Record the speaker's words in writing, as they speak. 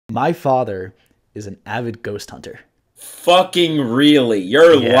My father is an avid ghost hunter. Fucking really?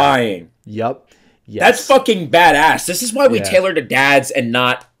 You're lying. Yup. Yes. That's fucking badass. This is why we tailor to dads and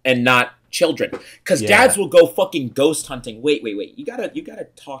not children. Because dads will go fucking ghost hunting. Wait. You gotta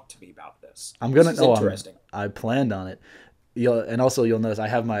talk to me about this. This is interesting. I planned on it. You'll notice I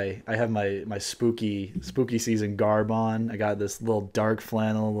have my spooky season garb on. I got this little dark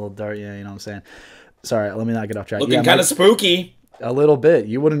flannel, little dark. Yeah, you know what I'm saying. Sorry, let me not get off track. Looking kind of spooky. A little bit.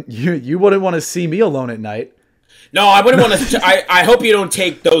 You wouldn't want to see me alone at night. No, I wouldn't want to. I hope you don't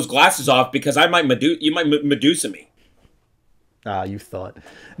take those glasses off because I might Medusa me. Ah, you thought.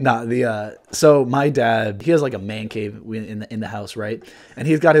 Nah, so my dad, he has like a man cave in the house, right? And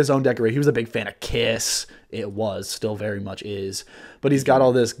he's got his own decoration. He was a big fan of Kiss. It was, still very much is. But he's got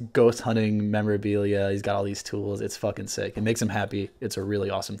all this ghost hunting memorabilia. He's got all these tools. It's fucking sick. It makes him happy. It's a really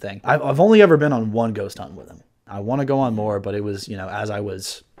awesome thing. I've only ever been on one ghost hunt with him. I want to go on more, but it was, as I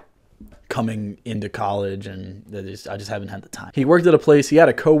was coming into college, and I just haven't had the time. He worked at a place. He had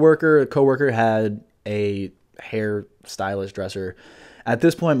a coworker. A coworker had a hair stylist dresser. At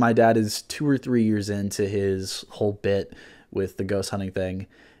this point, my dad is 2 or 3 years into his whole bit with the ghost hunting thing,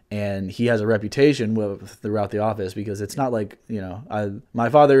 and he has a reputation throughout the office because it's not like, my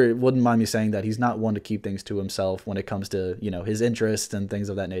father wouldn't mind me saying that he's not one to keep things to himself when it comes to, his interests and things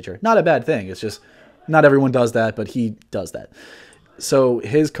of that nature. Not a bad thing. It's just not everyone does that, but he does that. So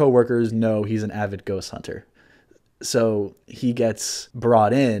his coworkers know he's an avid ghost hunter. So he gets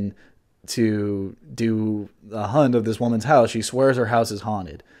brought in to do a hunt of this woman's house. She swears her house is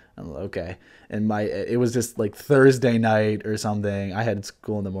haunted. I'm like, okay. And it was just like Thursday night or something. I had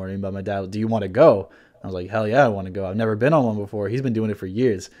school in the morning, but my dad, do you want to go? I was like, hell yeah, I want to go. I've never been on one before. He's been doing it for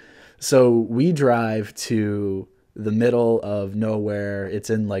years. So we drive to the middle of nowhere. It's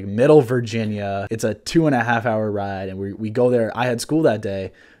in like middle Virginia. It's a 2.5 hour ride. And we go there. I had school that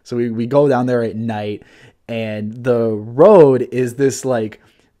day. So we go down there at night, and the road is this like,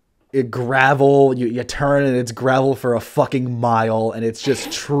 gravel, you turn and it's gravel for a fucking mile, and it's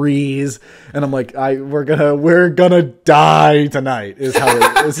just trees, and I'm like, we're gonna die tonight is how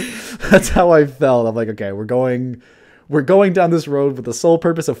it is. That's how I felt. I'm like, okay, we're going down this road with the sole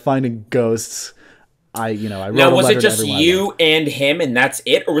purpose of finding ghosts. I wrote now, was it just you and him and that's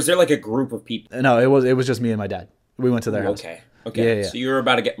it, or was there like a group of people? No, it was just me and my dad. We went to their house. Okay. Yeah. So you were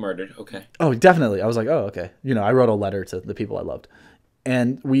about to get murdered. Okay. Oh, definitely. I was like, oh, okay. I wrote a letter to the people I loved.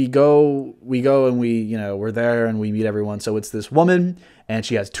 And we go and we're there and we meet everyone. So it's this woman, and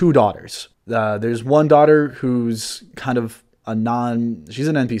she has 2 daughters. There's one daughter who's kind of she's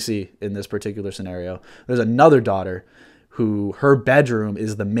an NPC in this particular scenario. There's another daughter who her bedroom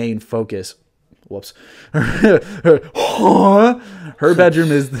is the main focus. Whoops. Her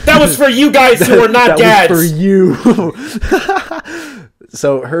bedroom is... That was for you guys who are not dads. That was for you.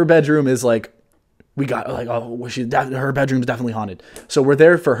 So her bedroom is like... We got like, her bedroom's definitely haunted. So we're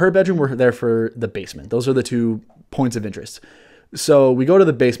there for her bedroom. We're there for the basement. Those are the 2 points of interest. So we go to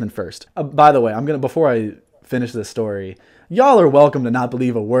the basement first. By the way, before I finish this story, y'all are welcome to not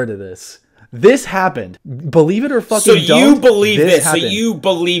believe a word of this. This happened. Believe it or fucking don't. So you believe this. So you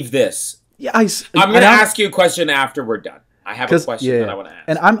believe this. Yeah, I'm going to ask you a question after we're done. I have a question that I want to ask.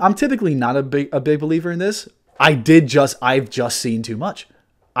 And I'm typically not a big believer in this. I've just seen too much.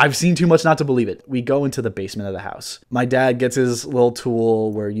 I've seen too much not to believe it. We go into the basement of the house. My dad gets his little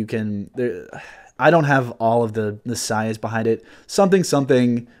tool where you can... I don't have all of the science behind it.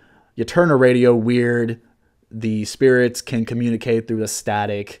 Something. You turn a radio weird. The spirits can communicate through the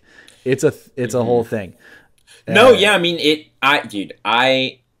static. It's a whole thing. No, yeah, I mean,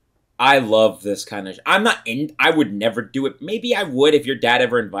 I love this kind of... I would never do it. Maybe I would if your dad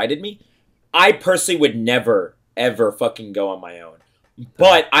ever invited me. I personally would never, ever fucking go on my own.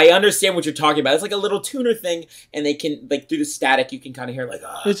 But I understand what you're talking about. It's like a little tuner thing, and they can, like, through the static, you can kind of hear like,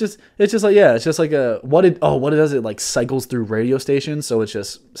 It's just like a what it does, it like cycles through radio stations, so it's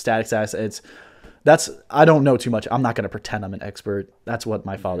just static. I don't know too much. I'm not gonna pretend I'm an expert. That's what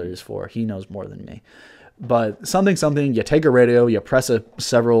my father is for. He knows more than me. But something. You take a radio, you press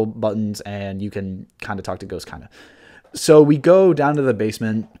several buttons, and you can kind of talk to ghosts, kind of. So we go down to the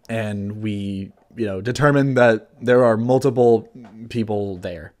basement, and we determine that there are multiple people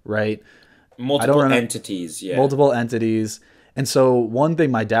there, right? Multiple entities, yeah. Multiple entities. And so one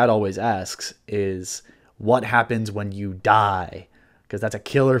thing my dad always asks is, what happens when you die? Because that's a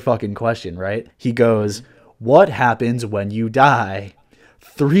killer fucking question, right? He goes, what happens when you die?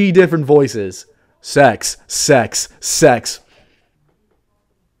 3 different voices. Sex, sex, sex.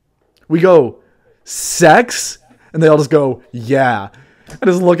 We go, sex? And they all just go, yeah. I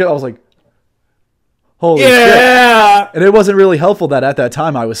just look at it, I was like, Holy Yeah. shit. And it wasn't really helpful that at that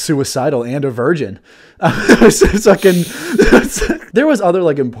time I was suicidal and a virgin. I was fucking, there was other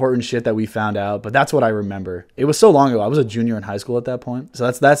like important shit that we found out, but that's what I remember. It was so long ago. I was a junior in high school at that point.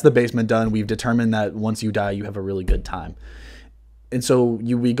 So that's the basement done. We've determined that once you die, you have a really good time. And so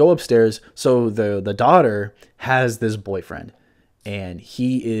we go upstairs. So the daughter has this boyfriend, and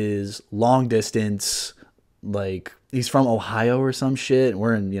he is long distance, like he's from Ohio or some shit. And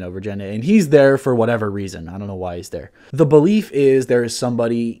we're in, Virginia, and he's there for whatever reason. I don't know why he's there. The belief is there is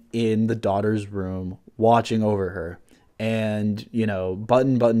somebody in the daughter's room watching over her, and,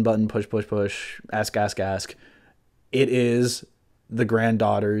 button, push, ask. It is the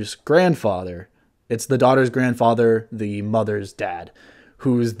granddaughter's grandfather. It's the daughter's grandfather, the mother's dad,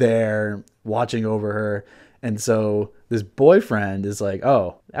 who's there watching over her. And so this boyfriend is like,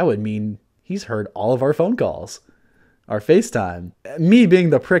 oh, that would mean he's heard all of our phone calls, our FaceTime. Me being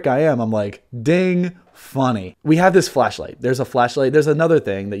the prick I am, I'm like, ding, funny. We have this flashlight. There's a flashlight. There's another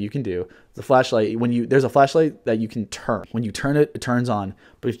thing that you can do. The flashlight, there's a flashlight that you can turn. When you turn it, it turns on.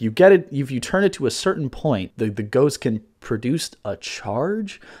 But if you turn it to a certain point, the ghost can produce a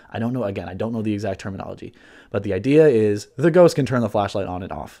charge. I don't know. Again, I don't know the exact terminology. But the idea is the ghost can turn the flashlight on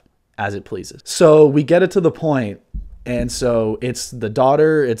and off as it pleases. So we get it to the point. And so it's the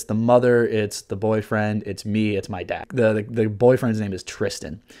daughter, it's the mother, it's the boyfriend, it's me, it's my dad. The boyfriend's name is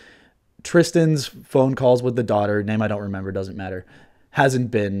Tristan. Tristan's phone calls with the daughter, name I don't remember, doesn't matter, hasn't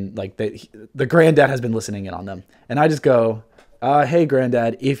been, like, the granddad has been listening in on them. And I just go, hey,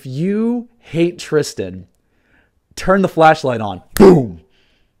 granddad, if you hate Tristan, turn the flashlight on. Boom!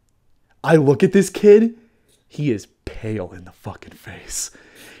 I look at this kid, he is pale in the fucking face.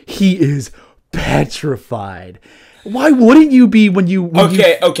 He is petrified. Why wouldn't you be when you...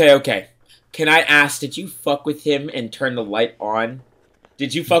 Okay. Can I ask, did you fuck with him and turn the light on?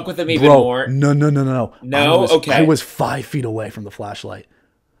 Did you fuck with him even more? No. No? Okay. I was 5 feet away from the flashlight.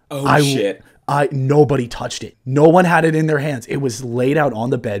 Shit. Nobody touched it. No one had it in their hands. It was laid out on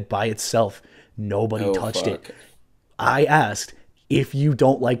the bed by itself. Nobody touched it. I asked, if you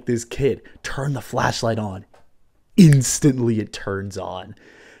don't like this kid, turn the flashlight on. Instantly it turns on.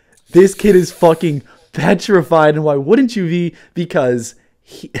 This kid is fucking petrified, and why wouldn't you be? Because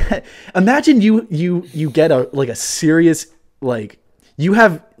imagine you get a serious, like, you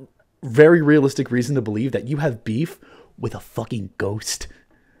have very realistic reason to believe that you have beef with a fucking ghost.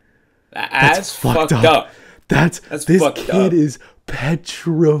 That's fucked up. This kid is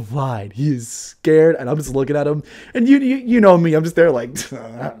petrified. He is scared, and I'm just looking at him, and you know me, I'm just there like just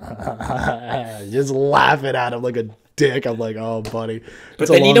laughing at him like a dick. I'm like, oh, buddy. But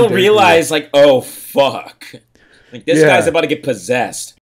then you don't realize, like, oh, fuck. Like, this guy's about to get possessed.